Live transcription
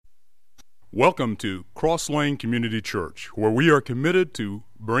Welcome to Cross Lane Community Church, where we are committed to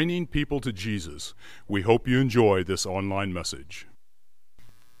bringing people to Jesus. We hope you enjoy this online message.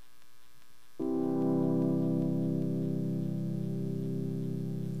 Do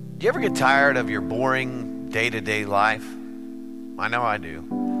you ever get tired of your boring day-to-day life? I know I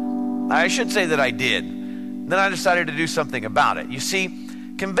do. I should say that I did. Then I decided to do something about it. You see,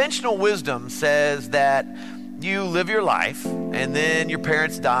 conventional wisdom says that you live your life, and then your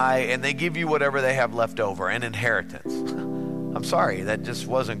parents die, and they give you whatever they have left over, an inheritance. I'm sorry, that just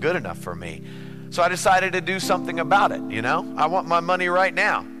wasn't good enough for me. So I decided to do something about it, I want my money right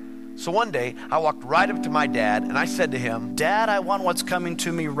now. So one day, I walked right up to my dad, and I said to him, "Dad, I want what's coming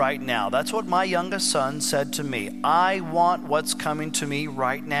to me right now." That's what my youngest son said to me. I want what's coming to me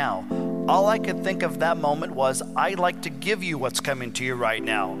right now. All I could think of that moment was, I'd like to give you what's coming to you right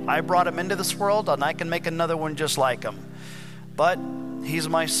now. I brought him into this world, and I can make another one just like him. But he's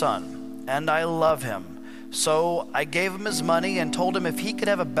my son, and I love him. So I gave him his money and told him if he could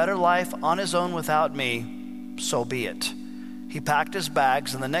have a better life on his own without me, so be it. He packed his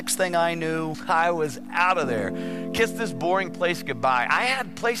bags, and the next thing I knew, I was out of there. Kissed this boring place goodbye. I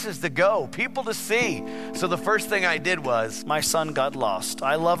had places to go, people to see. So the first thing I did was, my son got lost.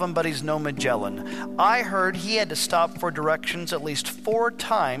 I love him, but he's no Magellan. I heard he had to stop for directions at least 4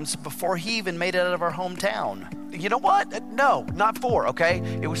 times before he even made it out of our hometown. You know what? No, not 4, okay?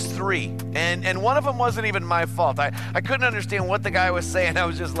 It was 3. And one of them wasn't even my fault. I couldn't understand what the guy was saying. I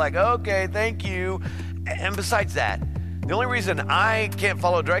was just like, okay, thank you. And besides that, the only reason I can't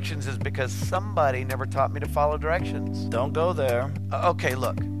follow directions is because somebody never taught me to follow directions. Don't go there. Okay,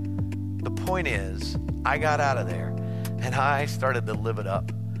 look. The point is, I got out of there, and I started to live it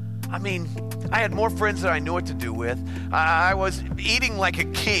up. I mean, I had more friends than I knew what to do with. I was eating like a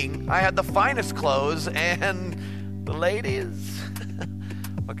king. I had the finest clothes, and the ladies.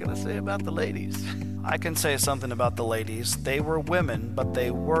 What can I say about the ladies? I can say something about the ladies. They were women, but they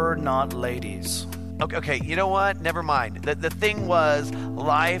were not ladies. Okay, you know what? Never mind. The thing was,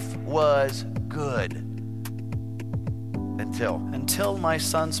 life was good. Until my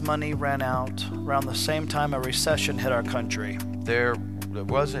son's money ran out around the same time a recession hit our country. There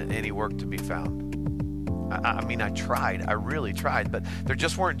wasn't any work to be found. I mean, I tried. I really tried, but there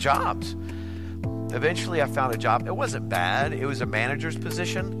just weren't jobs. Eventually, I found a job. It wasn't bad. It was a manager's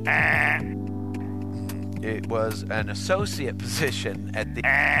position. It was an associate position at the...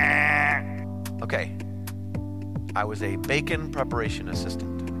 Okay, I was a bacon preparation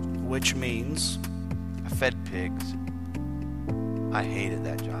assistant. Which means? I fed pigs. I hated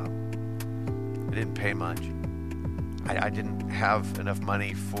that job. It didn't pay much. I didn't have enough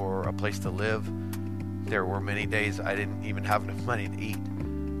money for a place to live. There were many days I didn't even have enough money to eat.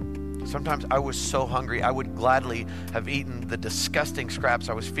 Sometimes I was so hungry, I would gladly have eaten the disgusting scraps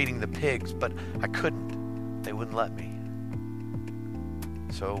I was feeding the pigs, but I couldn't. They wouldn't let me.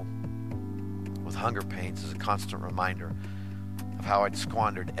 So, with hunger pains as a constant reminder of how I'd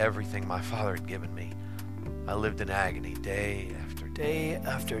squandered everything my father had given me, I lived in agony day after day. Day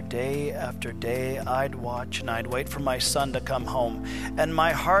after day after day, I'd watch and I'd wait for my son to come home, and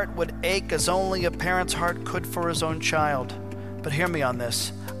my heart would ache as only a parent's heart could for his own child. But hear me on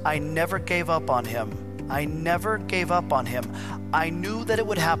this. I never gave up on him. I never gave up on him. I knew that it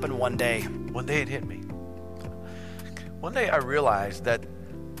would happen one day. One day it hit me. One day I realized that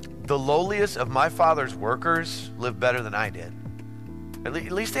the lowliest of my father's workers lived better than I did. At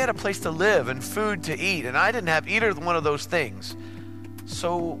least they had a place to live and food to eat, and I didn't have either one of those things.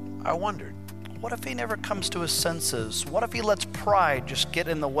 So I wondered, what if he never comes to his senses? What if he lets pride just get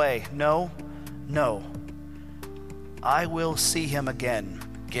in the way? No. I will see him again.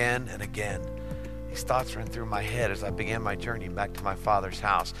 Again and again. These thoughts ran through my head as I began my journey back to my father's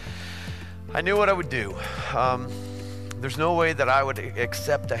house. I knew what I would do. There's no way that I would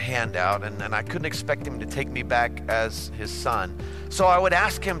accept a handout, and I couldn't expect him to take me back as his son. So I would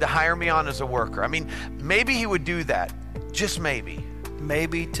ask him to hire me on as a worker. I mean, maybe he would do that. Just maybe.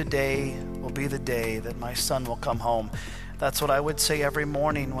 Maybe today will be the day that my son will come home. That's what I would say every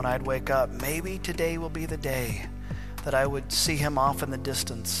morning when I'd wake up. Maybe today will be the day that I would see him off in the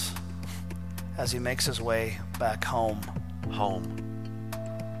distance as he makes his way back home. Home.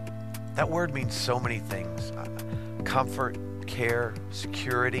 That word means so many things. Comfort, care,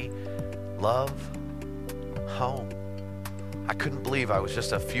 security, love, home. I couldn't believe I was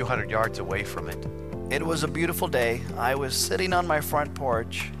just a few hundred yards away from it. It was a beautiful day. I was sitting on my front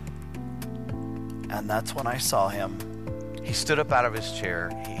porch, and that's when I saw him. He stood up out of his chair.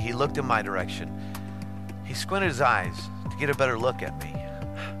 He looked in my direction. He squinted his eyes to get a better look at me.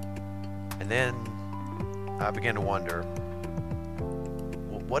 And then I began to wonder,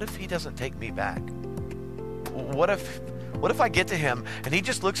 what if he doesn't take me back? What if I get to him and he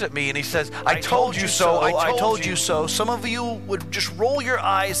just looks at me and he says, I told you so, I told you so. Some of you would just roll your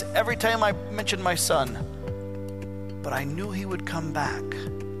eyes every time I mentioned my son. But I knew he would come back.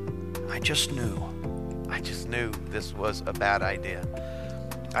 I just knew this was a bad idea.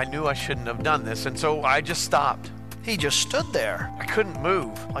 I knew I shouldn't have done this, and so I just stopped. He just stood there. I couldn't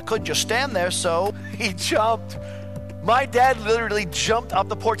move. I couldn't just stand there, so he jumped. My dad literally jumped off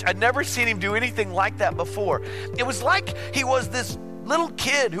the porch. I'd never seen him do anything like that before. It was like he was this little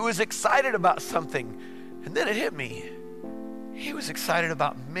kid who was excited about something. And then it hit me. He was excited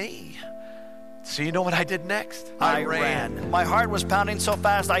about me. So you know what I did next? I ran. My heart was pounding so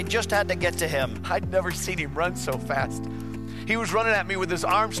fast, I just had to get to him. I'd never seen him run so fast. He was running at me with his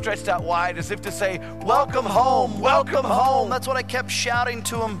arms stretched out wide as if to say, welcome home, welcome home. That's what I kept shouting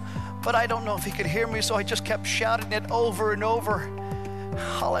to him. But I don't know if he could hear me, so I just kept shouting it over and over.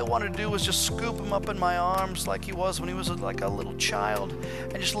 All I wanted to do was just scoop him up in my arms like he was when he was like a little child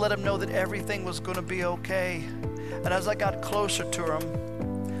and just let him know that everything was going to be okay. And as I got closer to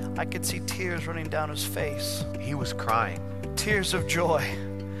him, I could see tears running down his face. He was crying. Tears of joy.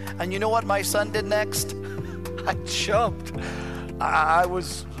 And you know what my son did next? I jumped. I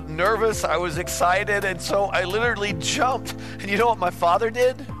was nervous, I was excited, and so I literally jumped. And you know what my father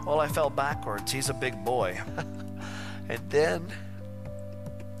did? Well, I fell backwards. He's a big boy. And then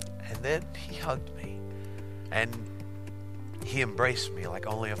he hugged me. And he embraced me like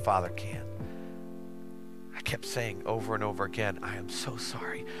only a father can. I kept saying over and over again, I am so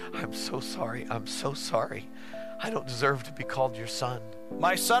sorry. I'm so sorry. I'm so sorry. I don't deserve to be called your son.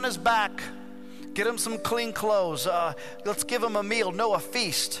 My son is back. Get him some clean clothes. Let's give him a meal. No, a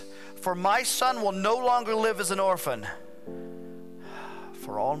feast. For my son will no longer live as an orphan.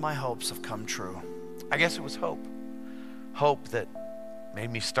 For all my hopes have come true. I guess it was hope. Hope that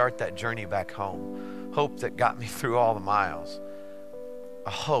made me start that journey back home. Hope that got me through all the miles. A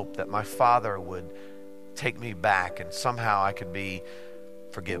hope that my father would take me back and somehow I could be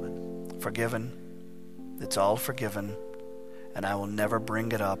forgiven. Forgiven. It's all forgiven. And I will never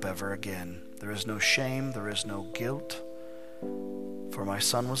bring it up ever again. There is no shame. There is no guilt. For my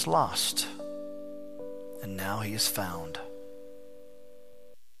son was lost. And now he is found.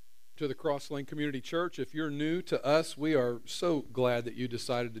 To the Crosslane Community Church. If you're new to us, we are so glad that you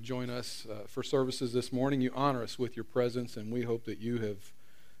decided to join us for services this morning. You honor us with your presence, and we hope that you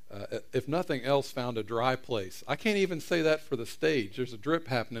have, if nothing else, found a dry place. I can't even say that for the stage. There's a drip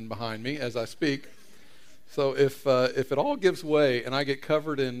happening behind me as I speak. So if it all gives way and I get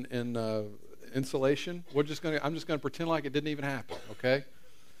covered in insulation, I'm just going to pretend like it didn't even happen, okay?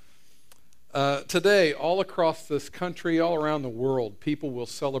 Today, all across this country, all around the world, people will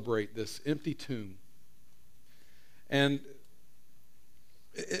celebrate this empty tomb. And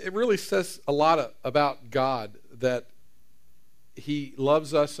it really says a lot about God, that he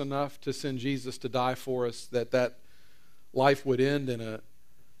loves us enough to send Jesus to die for us, that life would end in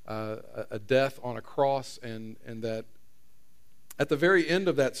a death on a cross, and that at the very end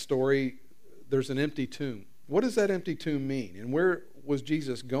of that story, there's an empty tomb. What does that empty tomb mean? And where was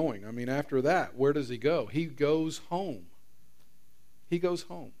Jesus going? I mean, after that, where does he go? He goes home. He goes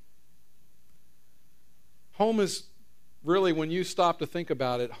home. Home is really, when you stop to think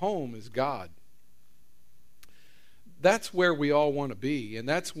about it, home is God. That's where we all want to be, and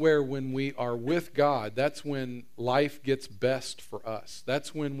that's where, when we are with God, that's when life gets best for us.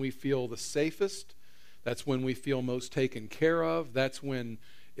 That's when we feel the safest. That's when we feel most taken care of. That's when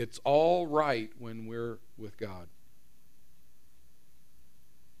it's all right, when we're with God.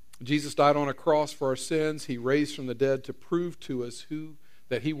 Jesus died on a cross for our sins. He raised from the dead to prove to us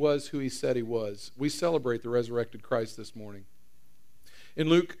that he was who he said he was. We celebrate the resurrected Christ this morning. In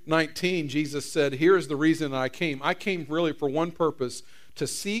Luke 19, Jesus said, here is the reason I came. I came really for one purpose, to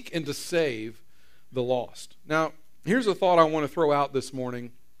seek and to save the lost. Now, here's a thought I want to throw out this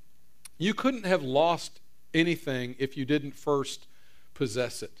morning. You couldn't have lost anything if you didn't first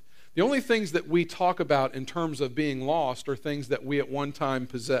possess it. The only things that we talk about in terms of being lost are things that we at one time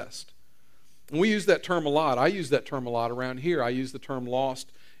possessed. And we use that term a lot. I use that term a lot around here. I use the term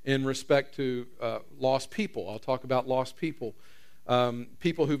lost in respect to lost people. I'll talk about lost people.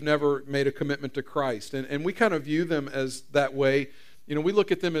 People who've never made a commitment to Christ. And we kind of view them as that way. You know, we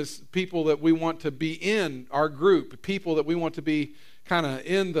look at them as people that we want to be in our group, people that we want to be kind of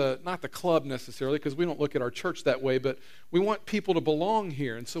in not the club necessarily, because we don't look at our church that way, but we want people to belong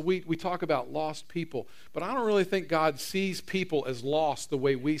here. And so we talk about lost people. But I don't really think God sees people as lost the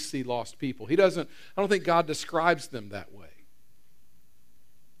way we see lost people. I don't think God describes them that way.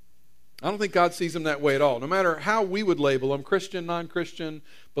 I don't think God sees them that way at all. No matter how we would label them, Christian, non-Christian,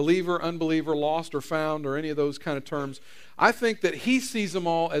 believer, unbeliever, lost or found, or any of those kind of terms, I think that he sees them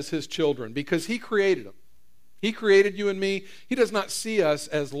all as his children because he created them. He created you and me. He does not see us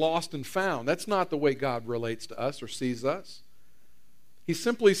as lost and found. That's not the way God relates to us or sees us. He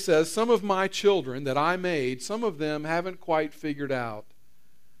simply says, some of my children that I made, some of them haven't quite figured out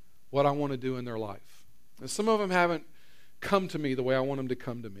what I want to do in their life. And some of them haven't come to me the way I want them to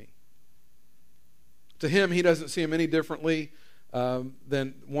come to me. To him, he doesn't see them any differently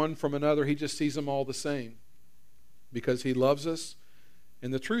than one from another. He just sees them all the same because he loves us.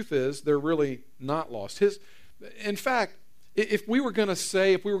 And the truth is, they're really not lost. In fact, if we were going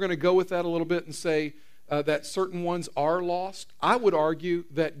to go with that a little bit and say that certain ones are lost, I would argue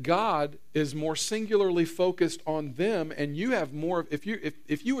that God is more singularly focused on them, and you have more. If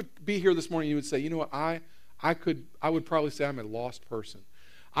you would be here this morning, you would say, you know what, I would probably say I'm a lost person.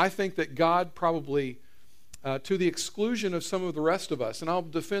 I think that God probably, to the exclusion of some of the rest of us, and I'll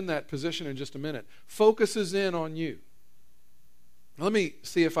defend that position in just a minute, focuses in on you. Let me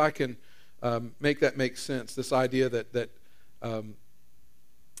see if I can make that make sense, this idea that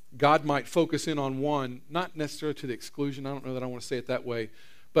God might focus in on one, not necessarily to the exclusion, I don't know that I want to say it that way,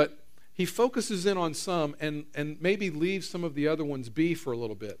 but he focuses in on some and maybe leaves some of the other ones be for a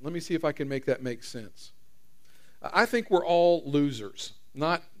little bit. Let me see if I can make that make sense. I think we're all losers.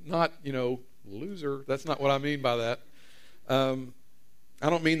 Not loser. That's not what I mean by that. I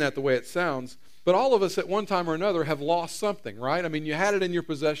don't mean that the way it sounds. But all of us at one time or another have lost something, right? I mean, you had it in your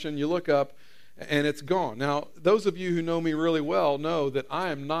possession, you look up, and it's gone. Now, those of you who know me really well know that I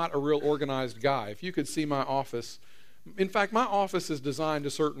am not a real organized guy. If you could see my office, in fact, my office is designed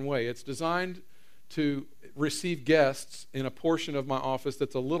a certain way. It's designed to receive guests in a portion of my office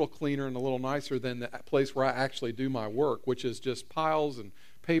that's a little cleaner and a little nicer than the place where I actually do my work, which is just piles and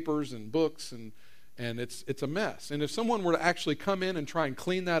papers and books, and it's a mess. And if someone were to actually come in and try and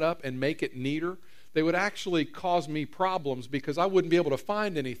clean that up and make it neater, they would actually cause me problems because I wouldn't be able to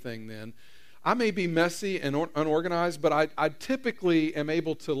find anything then. I may be messy and unorganized, but I typically am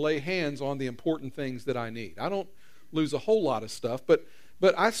able to lay hands on the important things that I need. I don't lose a whole lot of stuff, but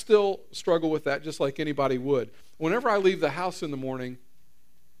I still struggle with that just like anybody would. Whenever I leave the house in the morning,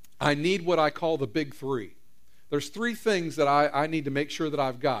 I need what I call the big three. There's three things that I need to make sure that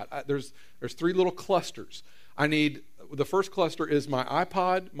I've got. There's three little clusters. The first cluster is my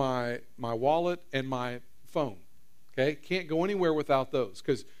iPod, my wallet, and my phone. Okay? Can't go anywhere without those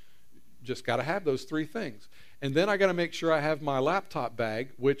because just got to have those three things. And then I got to make sure I have my laptop bag,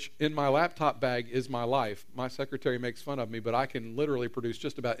 which in my laptop bag is my life. My secretary makes fun of me, but I can literally produce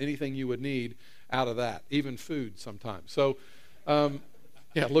just about anything you would need out of that, even food sometimes. So,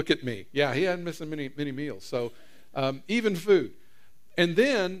 yeah, look at me. Yeah, he hadn't missed many meals. So, even food. And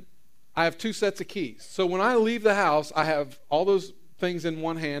then I have two sets of keys. So when I leave the house, I have all those things in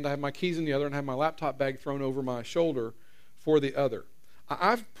one hand, I have my keys in the other, and I have my laptop bag thrown over my shoulder for the other.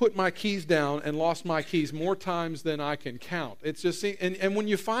 I've put my keys down and lost my keys more times than I can count. It's just, and when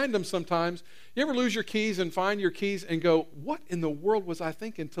you find them sometimes, you ever lose your keys and find your keys and go, what in the world was I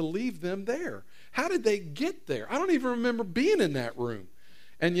thinking to leave them there? How did they get there? I don't even remember being in that room.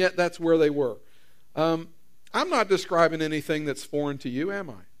 And yet that's where they were. I'm not describing anything that's foreign to you, am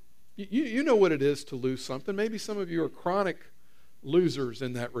I? You know what it is to lose something. Maybe some of you are chronic losers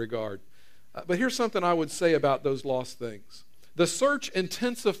in that regard. But here's something I would say about those lost things. The search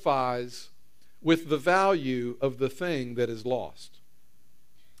intensifies with the value of the thing that is lost.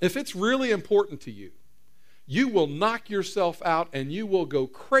 If it's really important to you, you will knock yourself out and you will go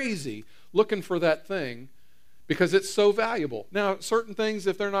crazy looking for that thing because it's so valuable. Now, certain things,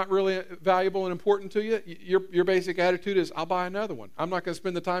 if they're not really valuable and important to you, your basic attitude is, I'll buy another one. I'm not going to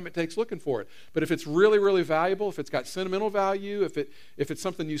spend the time it takes looking for it. But if it's really, really valuable, if it's got sentimental value, if it's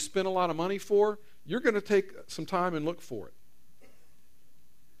something you spend a lot of money for, you're going to take some time and look for it.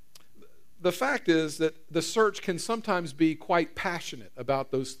 The fact is that the search can sometimes be quite passionate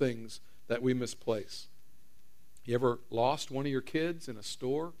about those things that we misplace. You ever lost one of your kids in a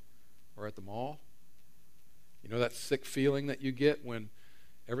store or at the mall? You know that sick feeling that you get when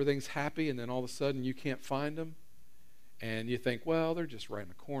everything's happy and then all of a sudden you can't find them? And you think, well, they're just right in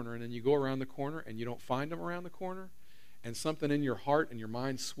the corner. And then you go around the corner and you don't find them around the corner. And something in your heart and your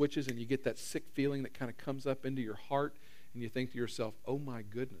mind switches and you get that sick feeling that kind of comes up into your heart. And you think to yourself, oh my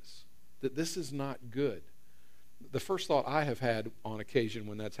goodness, that this is not good. The first thought I have had on occasion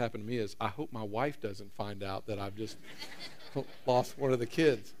when that's happened to me is, I hope my wife doesn't find out that I've just lost one of the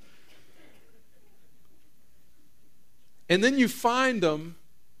kids. And then you find them,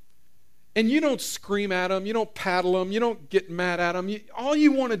 And you don't scream at them, you don't paddle them, you don't get mad at them. All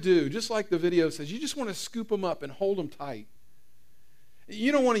you want to do, just like the video says, you just want to scoop them up and hold them tight.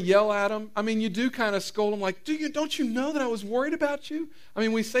 You don't want to yell at them. I mean, you do kind of scold them like, don't you know that I was worried about you? I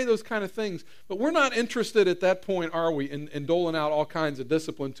mean, we say those kind of things, but we're not interested at that point, are we, in doling out all kinds of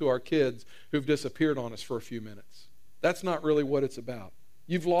discipline to our kids who've disappeared on us for a few minutes. That's not really what it's about.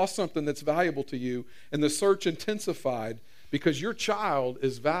 You've lost something that's valuable to you, and the search intensified because your child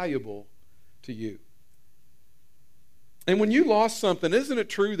is valuable to you. And when you lost something, isn't it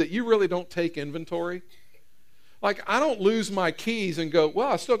true that you really don't take inventory? Like, I don't lose my keys and go,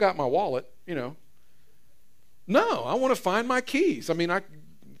 well, I still got my wallet, No, I want to find my keys. I mean, I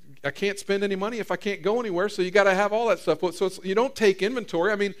can't spend any money if I can't go anywhere, so you got to have all that stuff. So you don't take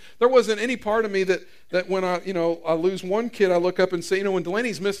inventory. I mean, there wasn't any part of me that when I lose one kid, I look up and say, when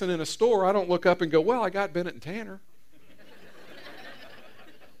Delaney's missing in a store, I don't look up and go, well, I got Bennett and Tanner.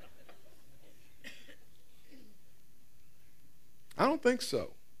 I don't think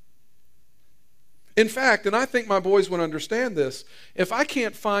so. In fact, and I think my boys would understand this, if I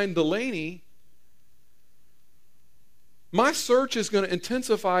can't find Delaney, my search is going to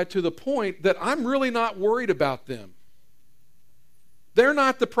intensify to the point that I'm really not worried about them. They're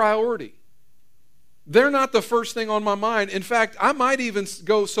not the priority. They're not the first thing on my mind. In fact, I might even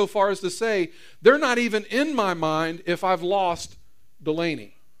go so far as to say they're not even in my mind if I've lost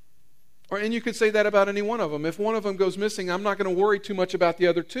Delaney. And you could say that about any one of them. If one of them goes missing, I'm not going to worry too much about the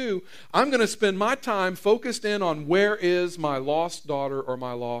other two. I'm going to spend my time focused in on where is my lost daughter or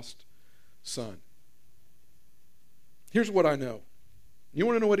my lost son. Here's what I know. You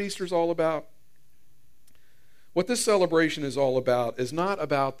want to know what Easter's all about? What this celebration is all about is not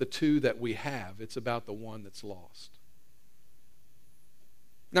about the two that we have. It's about the one that's lost.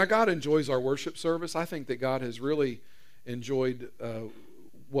 Now, God enjoys our worship service. I think that God has really enjoyed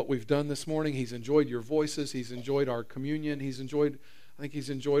what we've done this morning. He's enjoyed your voices. He's enjoyed our communion. I think he's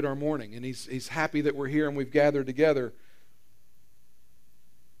enjoyed our morning. And he's happy that we're here and we've gathered together.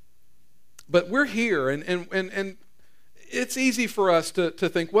 But we're here, and it's easy for us to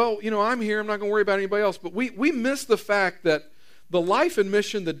think, well, I'm here. I'm not going to worry about anybody else. But we miss the fact that the life and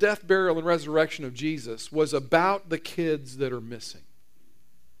mission, the death, burial, and resurrection of Jesus was about the kids that are missing.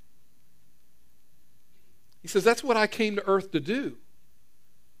 He says, that's what I came to earth to do.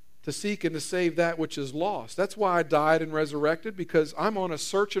 To seek and to save that which is lost. That's why I died and resurrected, because I'm on a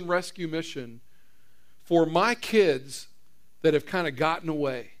search and rescue mission for my kids that have kind of gotten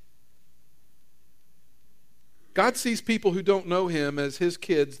away. God sees people who don't know him as his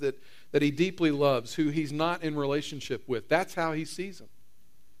kids that he deeply loves, who he's not in relationship with. That's how he sees them.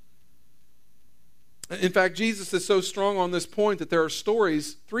 In fact, Jesus is so strong on this point that there are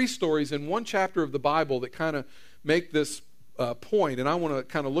three stories in one chapter of the Bible that kind of make this point, and I want to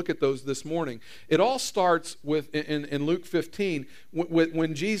kind of look at those this morning. It all starts with in Luke 15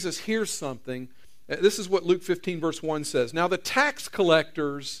 when Jesus hears something. This is what Luke 15 verse 1 says. Now the tax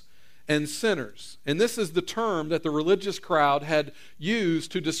collectors and sinners, and this is the term that the religious crowd had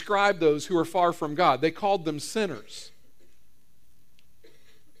used to describe those who are far from God. They called them sinners.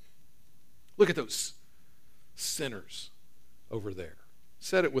 Look at those sinners over there.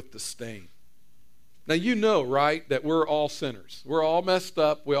 Said it with disdain. Now, you know, right, that we're all sinners. We're all messed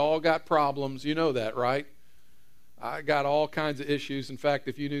up. We all got problems. You know that, right? I got all kinds of issues. In fact,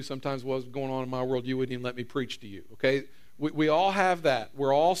 if you knew sometimes what was going on in my world, you wouldn't even let me preach to you, okay? We all have that.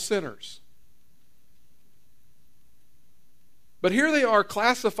 We're all sinners. But here they are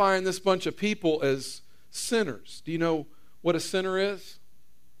classifying this bunch of people as sinners. Do you know what a sinner is?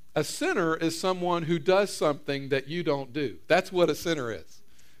 A sinner is someone who does something that you don't do. That's what a sinner is,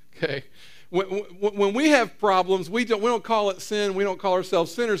 okay? When we have problems, we don't call it sin. We don't call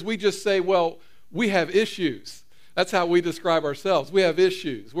ourselves sinners. We just say, well, we have issues. That's how we describe ourselves. We have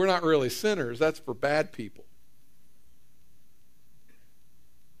issues. We're not really sinners. That's for bad people.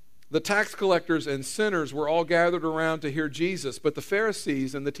 The tax collectors and sinners were all gathered around to hear Jesus, but the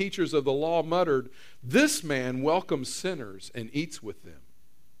Pharisees and the teachers of the law muttered, "This man welcomes sinners and eats with them."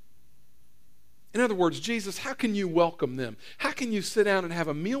 In other words, Jesus, how can you welcome them? How can you sit down and have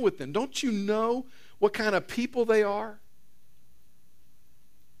a meal with them? Don't you know what kind of people they are?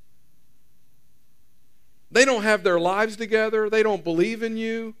 They don't have their lives together. They don't believe in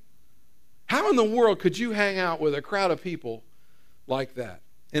you. How in the world could you hang out with a crowd of people like that?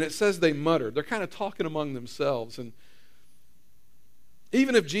 And it says they muttered. They're kind of talking among themselves. And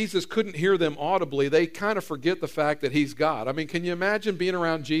even if Jesus couldn't hear them audibly, they kind of forget the fact that he's God. I mean, can you imagine being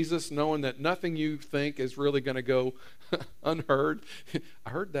around Jesus knowing that nothing you think is really going to go unheard? I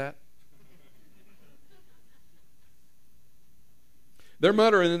heard that. They're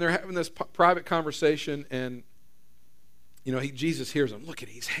muttering, and they're having this private conversation, and Jesus hears them. Look at,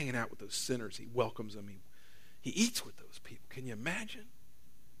 he's hanging out with those sinners. He welcomes them. He eats with those people. Can you imagine?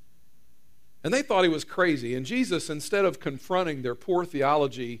 And they thought he was crazy. And Jesus, instead of confronting their poor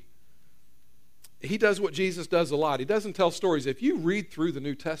theology, he does what Jesus does a lot. He doesn't tell stories. If you read through the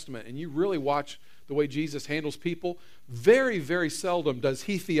New Testament and you really watch the way Jesus handles people, very, very seldom does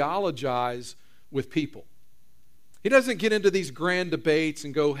he theologize with people. He doesn't get into these grand debates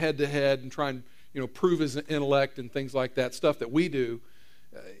and go head to head and try and prove his intellect and things like that, stuff that we do.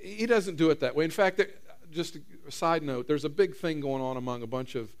 He doesn't do it that way. In fact, just a side note, there's a big thing going on among a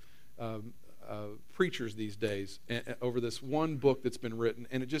bunch of preachers these days over this one book that's been written,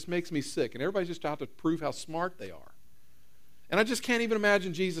 and it just makes me sick. And everybody's just out to prove how smart they are. And I just can't even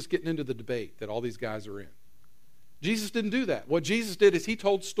imagine Jesus getting into the debate that all these guys are in. Jesus didn't do that. What Jesus did is he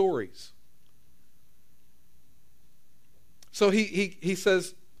told stories. So he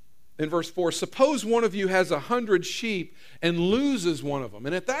says in verse 4, suppose one of you has 100 sheep and loses one of them.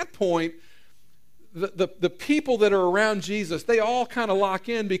 And at that point, the people that are around Jesus, they all kind of lock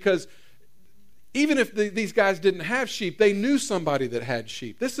in, because even if these guys didn't have sheep, they knew somebody that had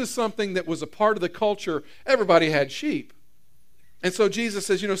sheep. This is something that was a part of the culture. Everybody had sheep. And so Jesus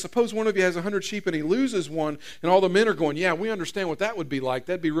says, suppose one of you has 100 sheep and he loses one, and all the men are going, yeah, we understand what that would be like.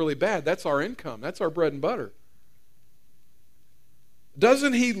 That'd be really bad. That's our income. That's our bread and butter.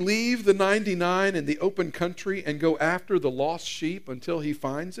 Doesn't he leave the 99 in the open country and go after the lost sheep until he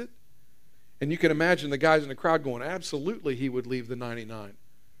finds it? And you can imagine the guys in the crowd going, absolutely he would leave the 99.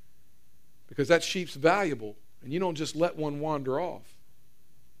 Because that sheep's valuable, and you don't just let one wander off.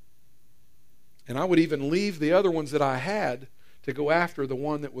 And I would even leave the other ones that I had to go after the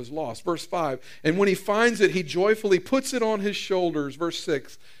one that was lost. Verse 5, and when he finds it, he joyfully puts it on his shoulders, verse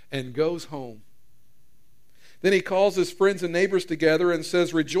 6, and goes home. Then he calls his friends and neighbors together and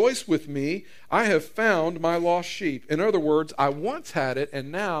says, rejoice with me, I have found my lost sheep. In other words, I once had it,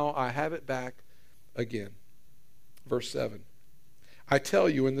 and now I have it back again. Verse 7, I tell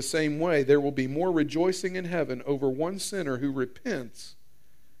you, in the same way, there will be more rejoicing in heaven over one sinner who repents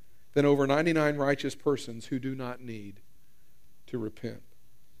than over 99 righteous persons who do not need to repent.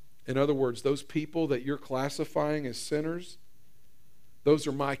 In other words, those people that you're classifying as sinners, those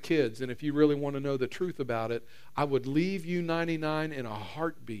are my kids. And if you really want to know the truth about it, I would leave you 99 in a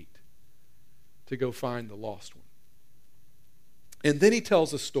heartbeat to go find the lost one. And then he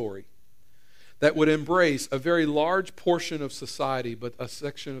tells a story that would embrace a very large portion of society, but a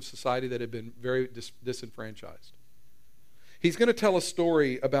section of society that had been very disenfranchised. He's going to tell a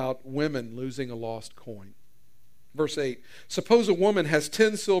story about women losing a lost coin. Verse 8, suppose a woman has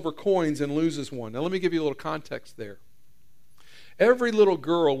 10 silver coins and loses one. Now let me give you a little context there. Every little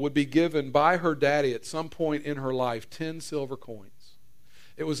girl would be given by her daddy at some point in her life 10 silver coins.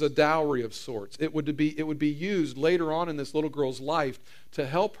 It was a dowry of sorts. It would be used later on in this little girl's life to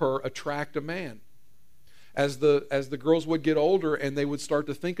help her attract a man. As the girls would get older and they would start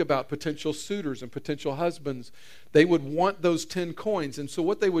to think about potential suitors and potential husbands, they would want those 10 coins. And so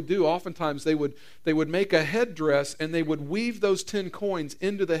what they would do, oftentimes they would make a headdress and they would weave those 10 coins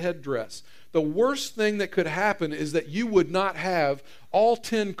into the headdress. The worst thing that could happen is that you would not have all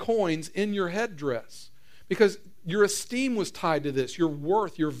 10 coins in your headdress, because your esteem was tied to this. Your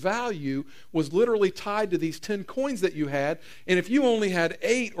worth, your value was literally tied to these 10 coins that you had. And if you only had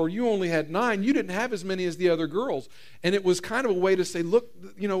 8 or you only had 9, you didn't have as many as the other girls. And it was kind of a way to say, look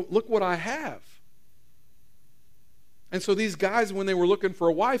what I have. And so these guys, when they were looking for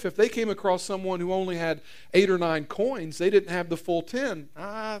a wife, if they came across someone who only had 8 or 9 coins, they didn't have the full 10.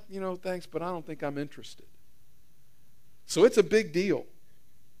 Thanks, but I don't think I'm interested. So it's a big deal.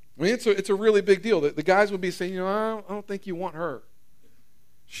 I mean, it's a really big deal. The guys would be saying, I don't think you want her.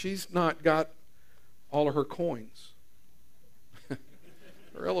 She's not got all of her coins.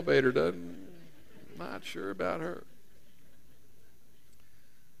 Her elevator doesn't. Not sure about her.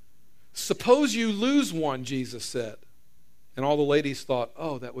 Suppose you lose one, Jesus said. And all the ladies thought,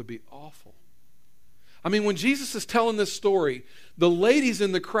 oh, that would be awful. I mean, when Jesus is telling this story, the ladies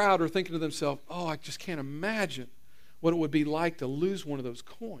in the crowd are thinking to themselves, oh, I just can't imagine what it would be like to lose one of those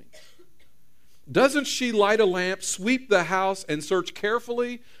coins. Doesn't she light a lamp, sweep the house, and search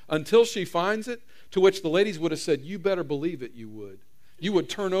carefully until she finds it? To which the ladies would have said, you better believe it, you would. You would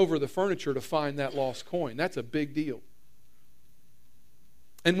turn over the furniture to find that lost coin. That's a big deal.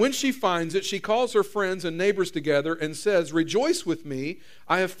 And when she finds it, she calls her friends and neighbors together and says, rejoice with me,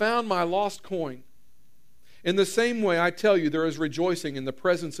 I have found my lost coin. In the same way, I tell you, there is rejoicing in the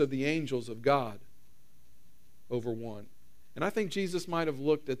presence of the angels of God over one. And I think Jesus might have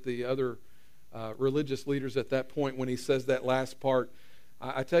looked at the other religious leaders at that point when he says that last part.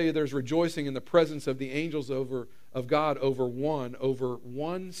 I tell you, there's rejoicing in the presence of the angels of God over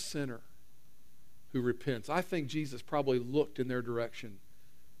one sinner who repents. I think Jesus probably looked in their direction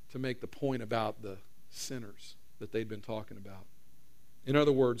to make the point about the sinners that they'd been talking about. In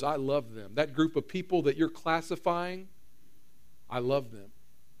other words, I love them. That group of people that you're classifying, I love them.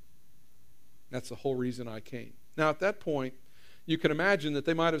 That's the whole reason I came. Now, at that point, you can imagine that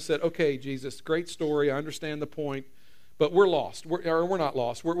they might have said, okay, Jesus, great story. I understand the point, but we're lost. We're not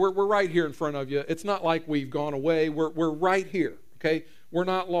lost. We're right here in front of you. It's not like we've gone away. We're right here, okay? We're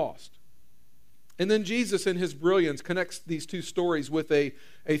not lost. And then Jesus, in his brilliance, connects these two stories with a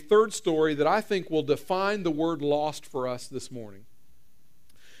third story that I think will define the word lost for us this morning.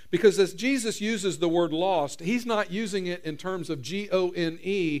 Because as Jesus uses the word lost, he's not using it in terms of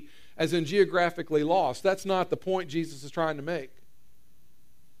G-O-N-E, as in geographically lost. That's not the point Jesus is trying to make.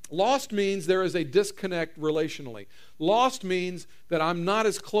 Lost means there is a disconnect relationally. Lost means that I'm not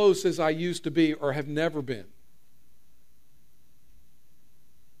as close as I used to be or have never been.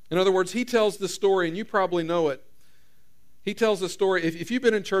 In other words, he tells the story, and you probably know it. He tells the story, if you've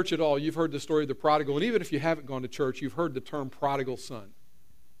been in church at all, you've heard the story of the prodigal, and even if you haven't gone to church, you've heard the term prodigal son.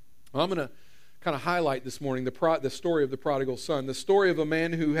 Well, I'm going to kind of highlight this morning the story of the prodigal son, the story of a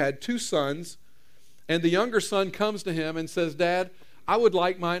man who had two sons, and the younger son comes to him and says, Dad, I would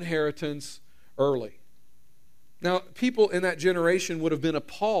like my inheritance early. Now, people in that generation would have been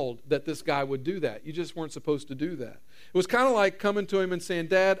appalled that this guy would do that. You just weren't supposed to do that. It was kind of like coming to him and saying,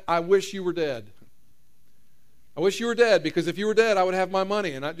 Dad, I wish you were dead. I wish you were dead, because if you were dead, I would have my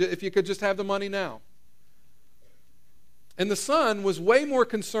money, and if you could just have the money now. And the son was way more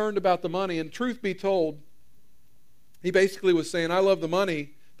concerned about the money, and truth be told, he basically was saying, I love the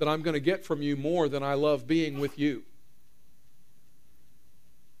money that I'm going to get from you more than I love being with you.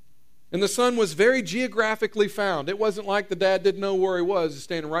 And the son was very geographically found. It wasn't like the dad didn't know where he was,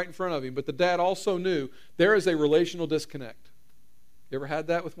 standing right in front of him, but the dad also knew there is a relational disconnect. You ever had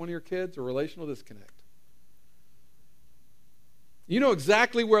that with one of your kids, a relational disconnect? You know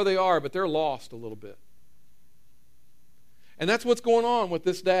exactly where they are, but they're lost a little bit. And that's what's going on with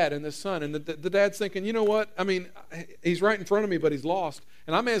this dad and this son. And the dad's thinking, you know what? I mean, he's right in front of me, but he's lost.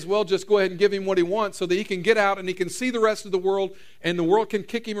 And I may as well just go ahead and give him what he wants so that he can get out and he can see the rest of the world, and the world can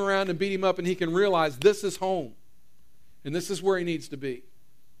kick him around and beat him up, and he can realize this is home. And this is where he needs to be.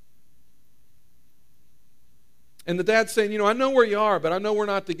 And the dad's saying, you know, I know where you are, but I know we're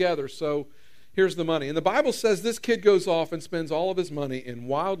not together, so here's the money. And the Bible says this kid goes off and spends all of his money in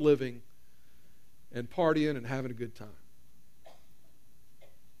wild living and partying and having a good time.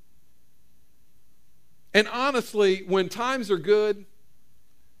 And honestly, when times are good,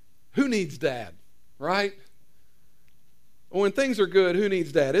 who needs dad, right? When things are good, who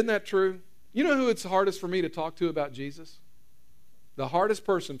needs dad? Isn't that true? You know who it's hardest for me to talk to about Jesus? The hardest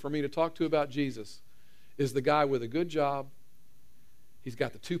person for me to talk to about Jesus is the guy with a good job. He's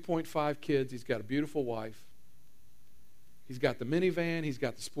got the 2.5 kids. He's got a beautiful wife. He's got the minivan. He's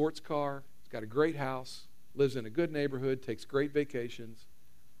got the sports car. He's got a great house. Lives in a good neighborhood. Takes great vacations.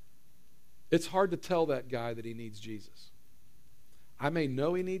 It's hard to tell that guy that he needs Jesus. I may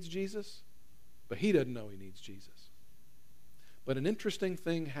know he needs Jesus, but he doesn't know he needs Jesus. But an interesting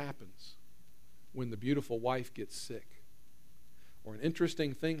thing happens when the beautiful wife gets sick. Or an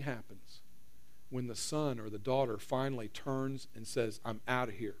interesting thing happens when the son or the daughter finally turns and says, I'm out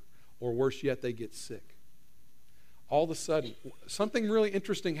of here. Or worse yet, they get sick. All of a sudden, something really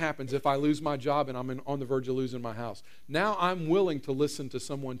interesting happens if I lose my job and I'm on the verge of losing my house. Now I'm willing to listen to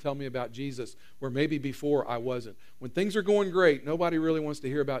someone tell me about Jesus where maybe before I wasn't. When things are going great, nobody really wants to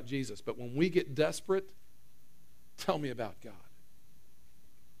hear about Jesus. But when we get desperate, tell me about God.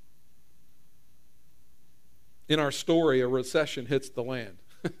 In our story, a recession hits the land.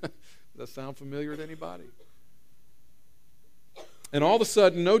 Does that sound familiar to anybody? And all of a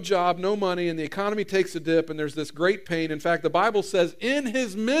sudden, no job, no money, and the economy takes a dip, and there's this great pain. In fact, the Bible says in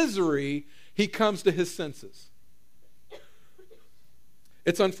his misery, he comes to his senses.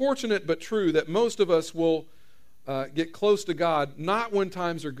 It's unfortunate but true that most of us will get close to God, not when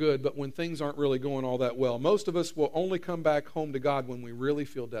times are good, but when things aren't really going all that well. Most of us will only come back home to God when we really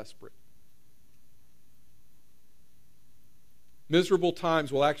feel desperate. Miserable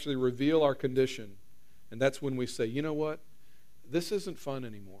times will actually reveal our condition, and that's when we say, you know what? This isn't fun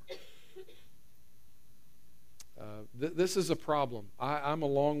anymore. This is a problem. I'm a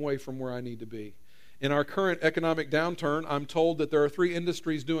long way from where I need to be. In our current economic downturn, I'm told that there are 3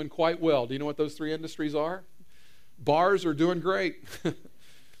 industries doing quite well. Do you know what those 3 industries are? Bars are doing great.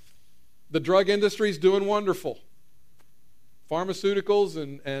 The drug industry is doing wonderful. Pharmaceuticals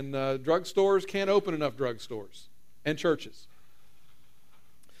and drugstores can't open enough drugstores and churches.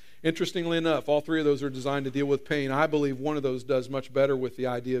 Interestingly enough, all three of those are designed to deal with pain. I believe one of those does much better with the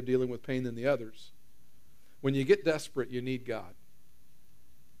idea of dealing with pain than the others. When you get desperate, you need God.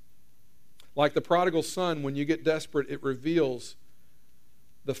 Like the prodigal son, when you get desperate, it reveals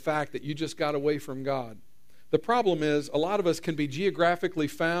the fact that you just got away from God. The problem is, a lot of us can be geographically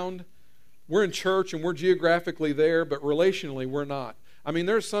found. We're in church and we're geographically there, but relationally we're not. I mean,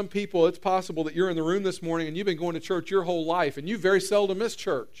 there's some people, it's possible that you're in the room this morning and you've been going to church your whole life and you very seldom miss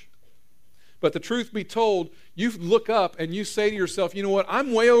church. But the truth be told, you look up and you say to yourself, you know what,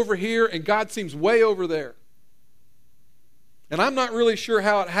 I'm way over here and God seems way over there. And I'm not really sure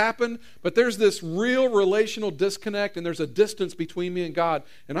how it happened, but there's this real relational disconnect and there's a distance between me and God,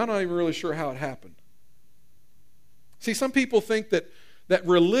 and I'm not even really sure how it happened. See, some people think that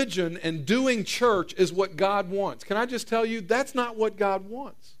religion and doing church is what God wants. Can I just tell you, that's not what God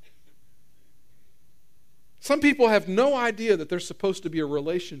wants. Some people have no idea that there's supposed to be a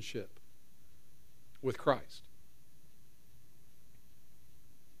relationship with Christ.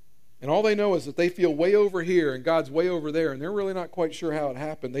 And all they know is that they feel way over here and God's way over there, and they're really not quite sure how it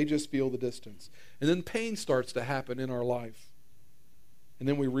happened. They just feel the distance. And then pain starts to happen in our life. And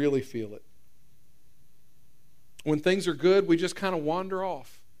then we really feel it. When things are good, we just kind of wander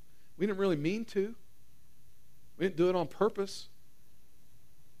off. We didn't really mean to. We didn't do it on purpose.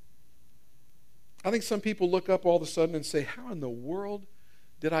 I think some people look up all of a sudden and say, how in the world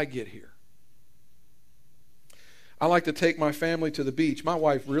did I get here? I like to take my family to the beach. My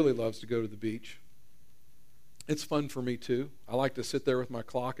wife really loves to go to the beach. It's fun for me too. I like to sit there with my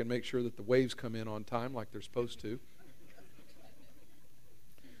clock and make sure that the waves come in on time like they're supposed to.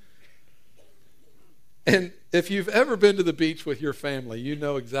 And if you've ever been to the beach with your family, you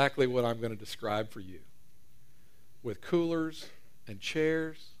know exactly what I'm going to describe for you. With coolers and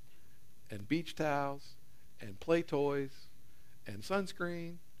chairs and beach towels and play toys and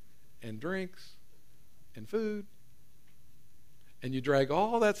sunscreen and drinks and food. And you drag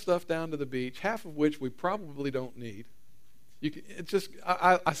all that stuff down to the beach, half of which we probably don't need.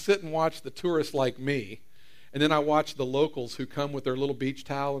 I sit and watch the tourists like me, and then I watch the locals who come with their little beach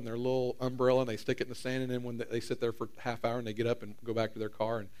towel and their little umbrella, and they stick it in the sand, and then when they sit there for a half hour, and they get up and go back to their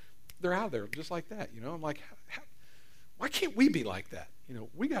car, and they're out of there just like that. You know, I'm like, why can't we be like that? You know,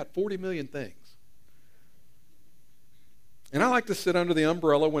 we got 40 million things. And I like to sit under the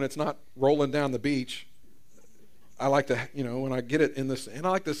umbrella when it's not rolling down the beach. I like to, you know, when I get it in this, and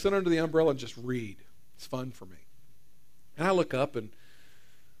I like to sit under the umbrella and just read. It's fun for me. And I look up and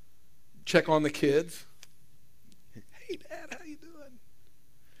check on the kids. Hey, Dad, how you doing?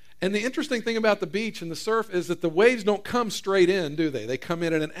 And the interesting thing about the beach and the surf is that the waves don't come straight in, do they? They come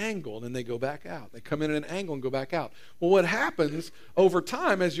in at an angle and then they go back out. They come in at an angle and go back out. Well, what happens over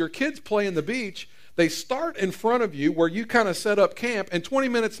time as your kids play in the beach, they start in front of you where you kind of set up camp, and 20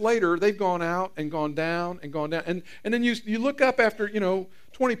 minutes later, they've gone out and gone down and gone down. And then you look up after,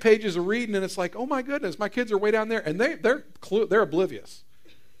 20 pages of reading, and it's like, oh my goodness, my kids are way down there, and they're oblivious,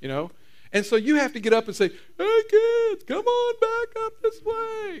 And so you have to get up and say, hey kids, come on back up this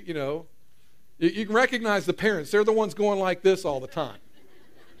way, You can recognize the parents. They're the ones going like this all the time.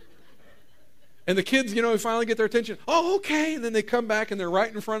 And the kids, finally get their attention. Oh, okay. And then they come back and they're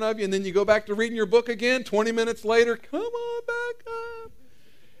right in front of you. And then you go back to reading your book again. 20 minutes later, come on back up.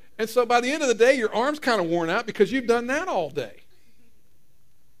 And so by the end of the day, your arm's kind of worn out because you've done that all day.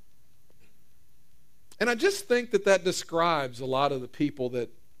 And I just think that describes a lot of the people that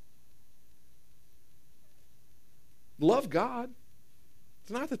love God.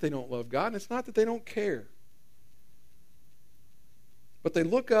 It's not that they don't love God, and it's not that they don't care. But they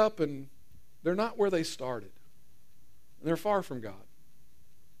look up and they're not where they started. And they're far from God.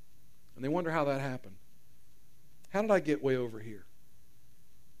 And they wonder how that happened. How did I get way over here?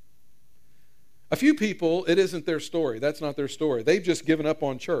 A few people, it isn't their story. That's not their story. They've just given up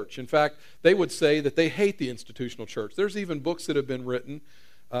on church. In fact, they would say that they hate the institutional church. There's even books that have been written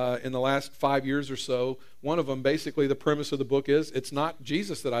in the last 5 years or so. One of them, basically, the premise of the book is, it's not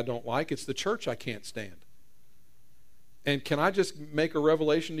Jesus that I don't like, it's the church I can't stand. And can I just make a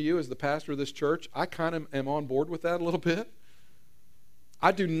revelation to you as the pastor of this church? I kind of am on board with that a little bit.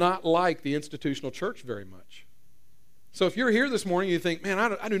 I do not like the institutional church very much. So if you're here this morning and you think, man,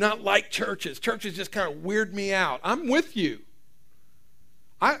 I do not like churches. Churches just kind of weird me out. I'm with you.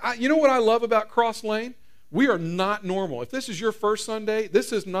 You know what I love about Cross Lane? We are not normal. If this is your first Sunday,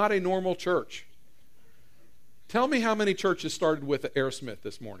 this is not a normal church. Tell me how many churches started with Aerosmith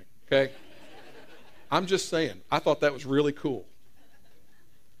this morning, okay? I'm just saying, I thought that was really cool.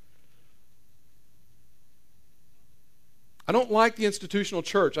 I don't like the institutional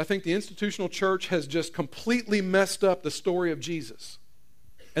church. I think the institutional church has just completely messed up the story of Jesus.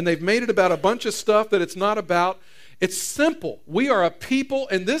 And they've made it about a bunch of stuff that it's not about. It's simple. We are a people,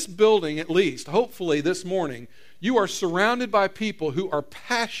 in this building at least, hopefully this morning, you are surrounded by people who are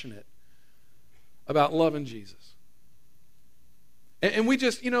passionate about loving Jesus. And we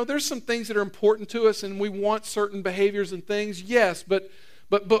just, there's some things that are important to us and we want certain behaviors and things, yes, but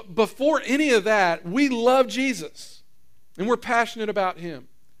before any of that, we love Jesus and we're passionate about Him.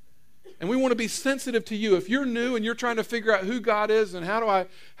 And we want to be sensitive to you. If you're new and you're trying to figure out who God is and how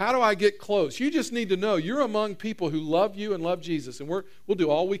do I get close, you just need to know you're among people who love you and love Jesus, and we'll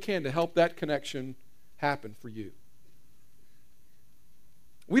do all we can to help that connection happen for you.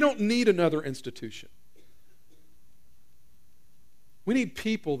 We don't need another institution. We need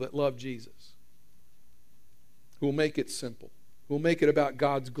people that love Jesus, who will make it simple, who will make it about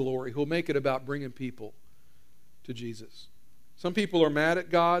God's glory, who will make it about bringing people to Jesus. Some people are mad at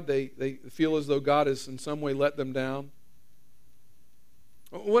God. They feel as though God has in some way let them down.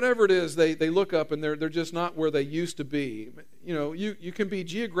 Whatever it is, they look up and they're just not where they used to be. You can be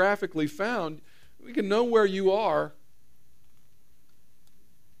geographically found. We can know where you are.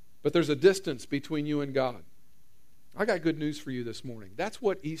 But there's a distance between you and God. I got good news for you this morning. That's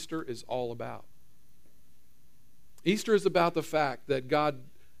what Easter is all about. Easter is about the fact that God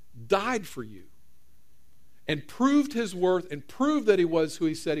died for you and proved His worth and proved that He was who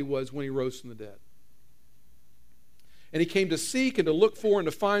He said He was when He rose from the dead. And He came to seek and to look for and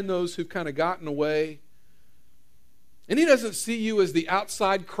to find those who've kind of gotten away. And He doesn't see you as the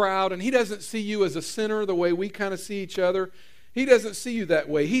outside crowd, and He doesn't see you as a sinner the way we kind of see each other. He doesn't see you that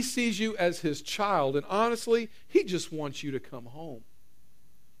way. He sees you as His child, and honestly, He just wants you to come home.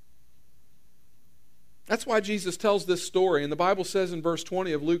 That's why Jesus tells this story. And the Bible says in verse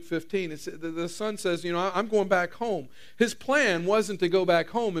 20 of Luke 15, the son says, I'm going back home. His plan wasn't to go back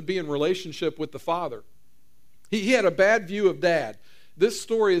home and be in relationship with the Father. He had a bad view of Dad. This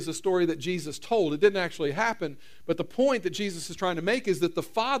story is a story that Jesus told. It didn't actually happen, but the point that Jesus is trying to make is that the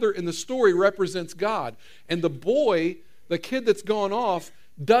Father in the story represents God. And the boy, the kid that's gone off,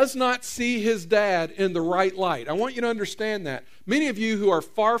 does not see his dad in the right light. I want you to understand that. Many of you who are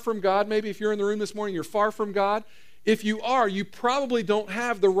far from God, maybe if you're in the room this morning, you're far from God. If you are, you probably don't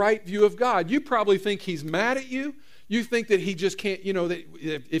have the right view of God. You probably think He's mad at you. You think that He just can't, that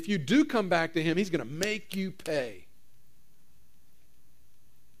if you do come back to Him, He's going to make you pay.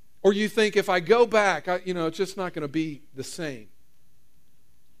 Or you think if I go back, it's just not going to be the same.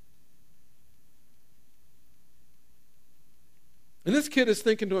 And this kid is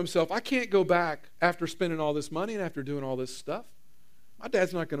thinking to himself, I can't go back after spending all this money and after doing all this stuff. My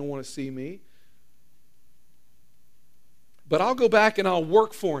dad's not going to want to see me. But I'll go back and I'll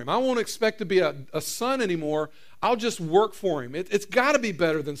work for him. I won't expect to be a son anymore. I'll just work for him. It's got to be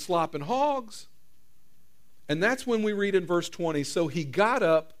better than slopping hogs. And that's when we read in verse 20, so he got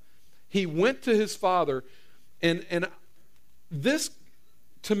up, he went to his father, and this,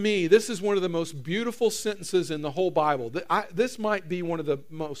 to me, this is one of the most beautiful sentences in the whole Bible. This might be one of the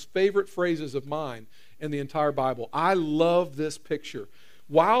most favorite phrases of mine in the entire Bible. I love this picture.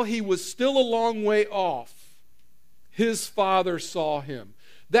 While he was still a long way off, his father saw him.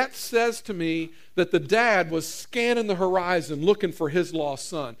 That says to me that the dad was scanning the horizon looking for his lost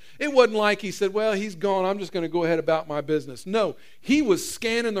son. It wasn't like he said, well, he's gone, I'm just going to go ahead about my business. No, he was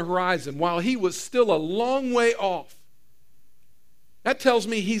scanning the horizon while he was still a long way off. That tells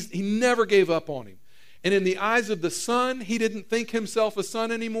me he never gave up on him. And in the eyes of the son, he didn't think himself a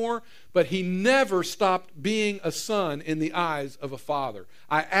son anymore, but he never stopped being a son in the eyes of a father.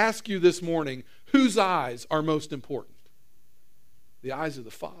 I ask you this morning, whose eyes are most important? The eyes of the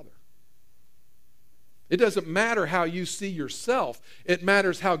Father. It doesn't matter how you see yourself. It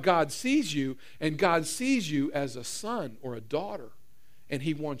matters how God sees you, and God sees you as a son or a daughter, and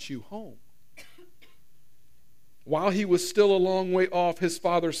He wants you home. While he was still a long way off, his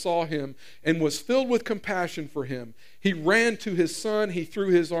father saw him and was filled with compassion for him. He ran to his son, he threw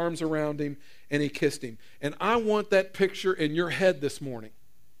his arms around him, and he kissed him. And I want that picture in your head this morning.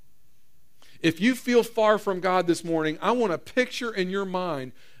 If you feel far from God this morning, I want a picture in your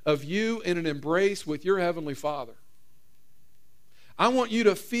mind of you in an embrace with your Heavenly Father. I want you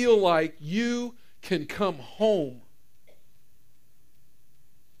to feel like you can come home.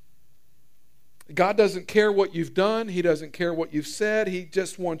 God doesn't care what you've done. He doesn't care what you've said. He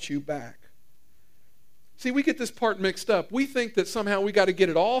just wants you back. See, we get this part mixed up. We think that somehow we got to get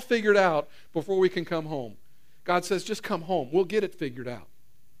it all figured out before we can come home. God says, just come home. We'll get it figured out.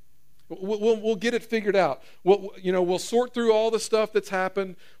 We'll get it figured out. We'll sort through all the stuff that's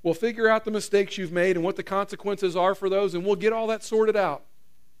happened. We'll figure out the mistakes you've made and what the consequences are for those, and we'll get all that sorted out.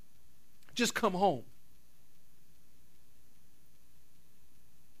 Just come home.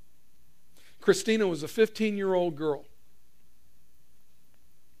 Christina was a 15-year-old girl.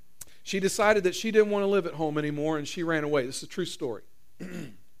 She decided that she didn't want to live at home anymore, and she ran away. This is a true story.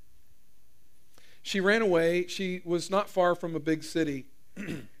 She ran away. She was not far from a big city.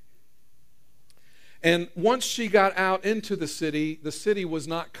 And once she got out into the city was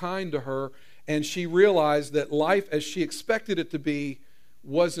not kind to her, and she realized that life as she expected it to be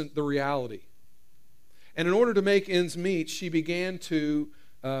wasn't the reality. And in order to make ends meet, she began to,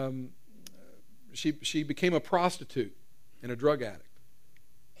 she became a prostitute and a drug addict.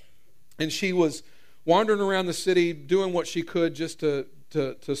 And she was wandering around the city doing what she could just to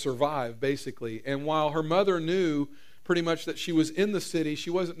survive, basically. And while her mother knew pretty much that she was in the city, she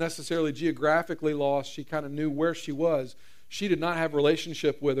wasn't necessarily geographically lost. She kind of knew where she was. She did not have a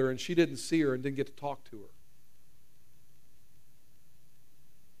relationship with her, and she didn't see her and didn't get to talk to her.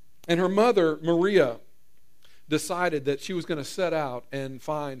 And her mother, Maria, decided that she was going to set out and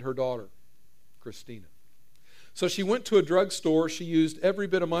find her daughter, Christina. So she went to a drugstore. She used every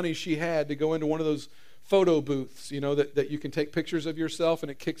bit of money she had to go into one of those photo booths, you know, that you can take pictures of yourself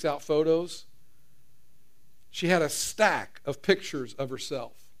and it kicks out photos. She had a stack of pictures of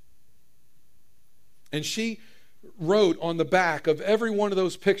herself. And she wrote on the back of every one of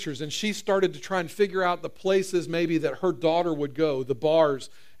those pictures, and she started to try and figure out the places maybe that her daughter would go, the bars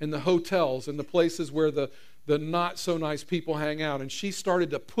and the hotels and the places where the not so nice people hang out. And she started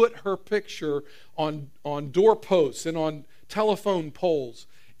to put her picture on doorposts and on telephone poles,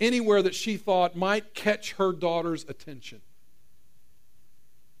 anywhere that she thought might catch her daughter's attention.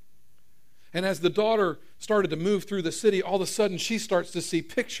 And as the daughter started to move through the city, all of a sudden she starts to see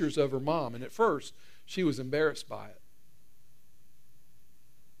pictures of her mom. And at first, she was embarrassed by it.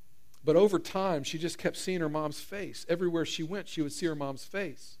 But over time, she just kept seeing her mom's face. Everywhere she went, she would see her mom's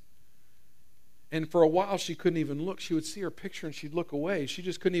face. And for a while, she couldn't even look. She would see her picture and she'd look away. She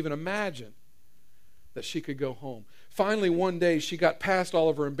just couldn't even imagine that she could go home. Finally, one day, she got past all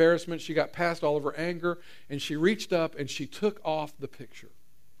of her embarrassment. She got past all of her anger. And she reached up and she took off the picture.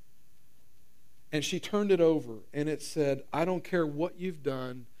 And she turned it over, and it said, "I don't care what you've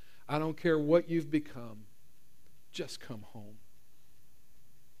done. I don't care what you've become. Just come home."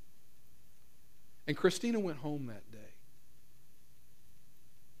 And Christina went home that day.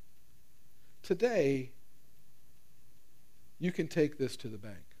 Today, you can take this to the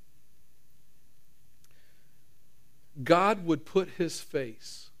bank. God would put his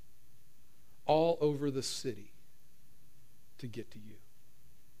face all over the city to get to you.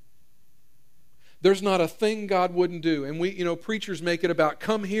 There's not a thing God wouldn't do. And we, preachers make it about,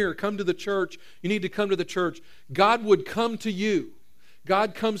 come here, come to the church. You need to come to the church. God would come to you.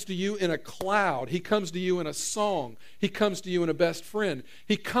 God comes to you in a cloud. He comes to you in a song. He comes to you in a best friend.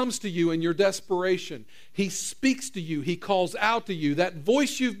 He comes to you in your desperation. He speaks to you. He calls out to you. That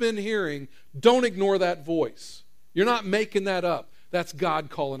voice you've been hearing, don't ignore that voice. You're not making that up. That's God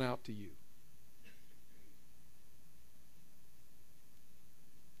calling out to you.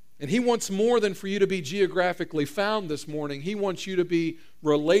 And he wants more than for you to be geographically found this morning. He wants you to be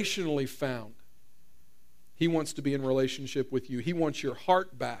relationally found. He wants to be in relationship with you. He wants your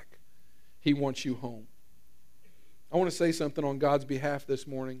heart back. He wants you home. I want to say something on God's behalf this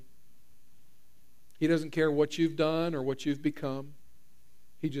morning. He doesn't care what you've done or what you've become.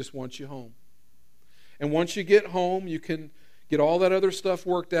 He just wants you home. And once you get home, you can get all that other stuff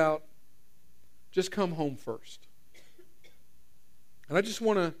worked out. Just come home first. And I just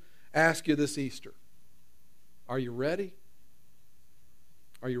want to ask you this Easter, are you ready?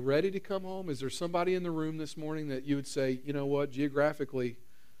 Are you ready to come home? Is there somebody in the room this morning that you would say, you know what, geographically,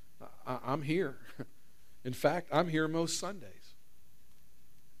 I'm here. In fact, I'm here most Sundays.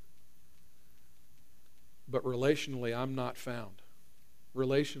 But relationally, I'm not found.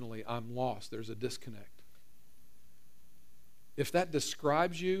 Relationally, I'm lost. There's a disconnect. If that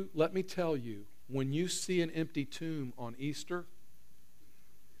describes you, let me tell you, when you see an empty tomb on Easter,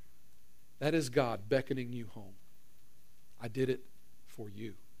 that is God beckoning you home. I did it for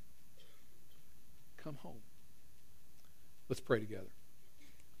you. Come home. Let's pray together.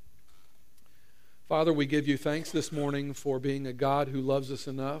 Father, we give you thanks this morning for being a God who loves us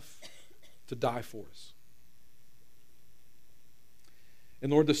enough to die for us.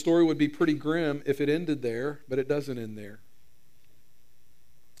 And Lord, the story would be pretty grim if it ended there, but it doesn't end there.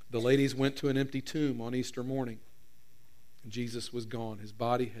 The ladies went to an empty tomb on Easter morning. Jesus was gone. His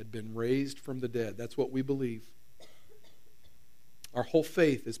body had been raised from the dead. That's what we believe. Our whole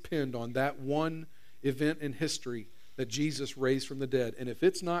faith is pinned on that one event in history that Jesus raised from the dead. And if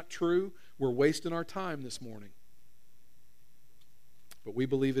it's not true, we're wasting our time this morning. But we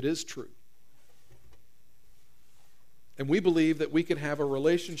believe it is true. And we believe that we can have a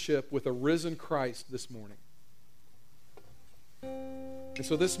relationship with a risen Christ this morning. And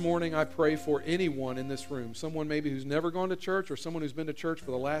so this morning I pray for anyone in this room, someone maybe who's never gone to church or someone who's been to church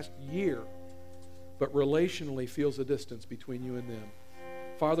for the last year, but relationally feels a distance between you and them.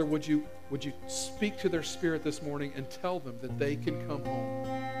 Father, would you speak to their spirit this morning and tell them that they can come home.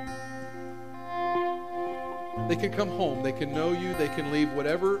 They can come home. They can know you. They can leave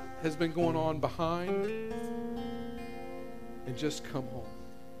whatever has been going on behind and just come home.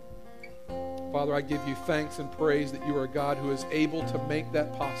 Father, I give you thanks and praise that you are a God who is able to make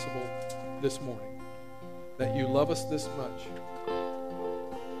that possible this morning. That you love us this much.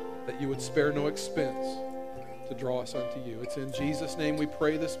 That you would spare no expense to draw us unto you. It's in Jesus' name we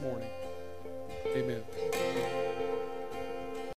pray this morning. Amen.